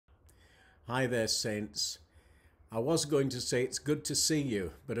Hi there, saints. I was going to say it's good to see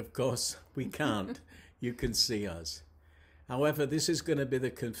you, but of course we can't. You can see us. However, this is going to be the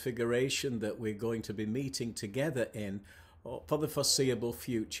configuration that we're going to be meeting together in for the foreseeable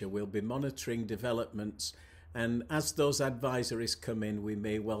future. We'll be monitoring developments, and as those advisories come in, we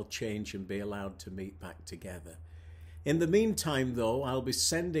may well change and be allowed to meet back together. In the meantime, though, I'll be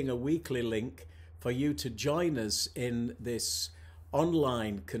sending a weekly link for you to join us in this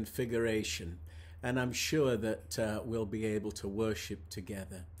online configuration, and I'm sure that we'll be able to worship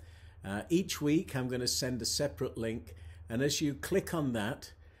together. Each week I'm going to send a separate link, and as you click on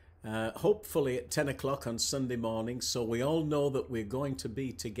that, hopefully at 10 o'clock on Sunday morning, so we all know that we're going to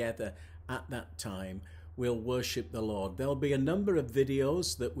be together at that time, we'll worship the Lord. There'll be a number of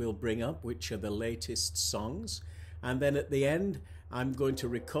videos that we'll bring up, which are the latest songs, and then at the end I'm going to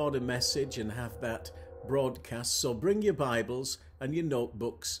record a message and have that broadcast. So bring your Bibles and your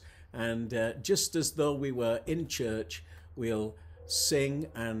notebooks, and just as though we were in church, we'll sing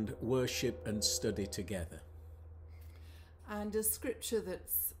and worship and study together. And a scripture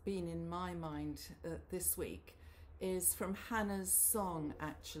that's been in my mind this week is from Hannah's song,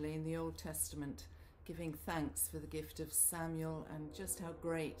 actually, in the Old Testament, giving thanks for the gift of Samuel and just how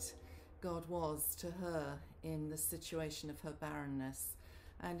great God was to her in the situation of her barrenness.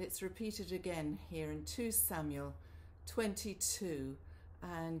 And it's repeated again here in 2 Samuel 22,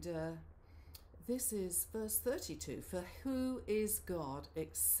 and this is verse 32. For who is God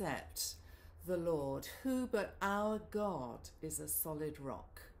except the Lord? Who but our God is a solid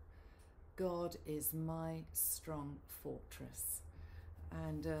rock? God is my strong fortress.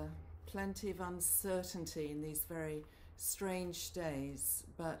 And plenty of uncertainty in these very strange days,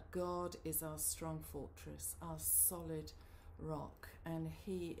 but God is our strong fortress, our solid rock, and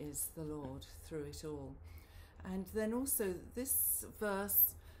he is the Lord through it all. And then also this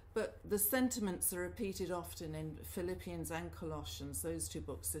verse, but the sentiments are repeated often in Philippians and Colossians, those two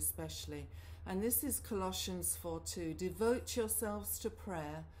books especially. And this is Colossians 4:2. Devote yourselves to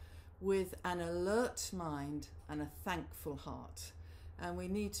prayer with an alert mind and a thankful heart. And we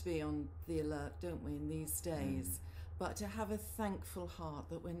need to be on the alert, don't we, in these days? But to have a thankful heart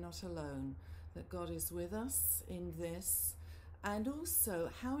that we're not alone, that God is with us in this. And also,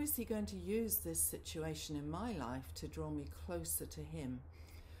 how is he going to use this situation in my life to draw me closer to him,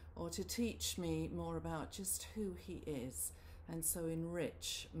 or to teach me more about just who he is, and so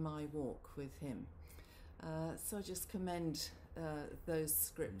enrich my walk with him? So I just commend those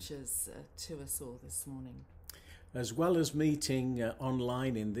scriptures to us all this morning. As well as meeting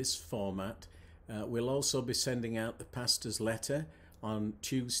online in this format, we'll also be sending out the pastor's letter on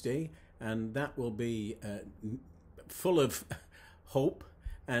Tuesday, and that will be full of hope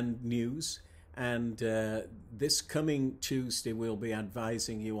and news. And this coming Tuesday, we'll be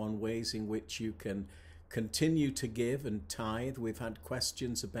advising you on ways in which you can continue to give and tithe. We've had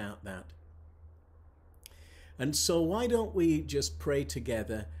questions about that. And so why don't we just pray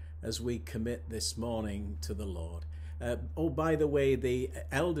together as we commit this morning to the Lord? By the way, the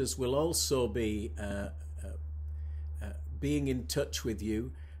elders will also be being in touch with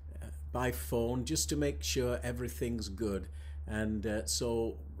you by phone, just to make sure everything's good. And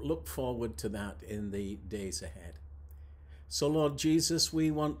so look forward to that in the days ahead. So Lord Jesus,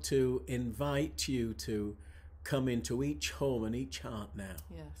 we want to invite you to come into each home and each heart now.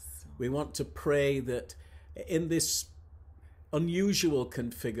 Yes. We want to pray that in this unusual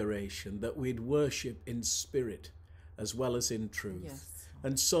configuration that we'd worship in spirit as well as in truth. Yes.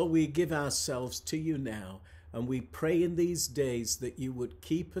 And so we give ourselves to you now, and we pray in these days that you would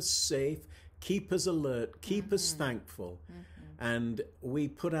keep us safe, keep us alert, keep us thankful, and we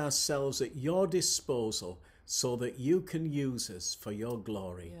put ourselves at your disposal so that you can use us for your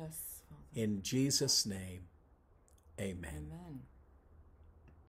glory. Yes, Father. In Jesus' name, amen. Amen.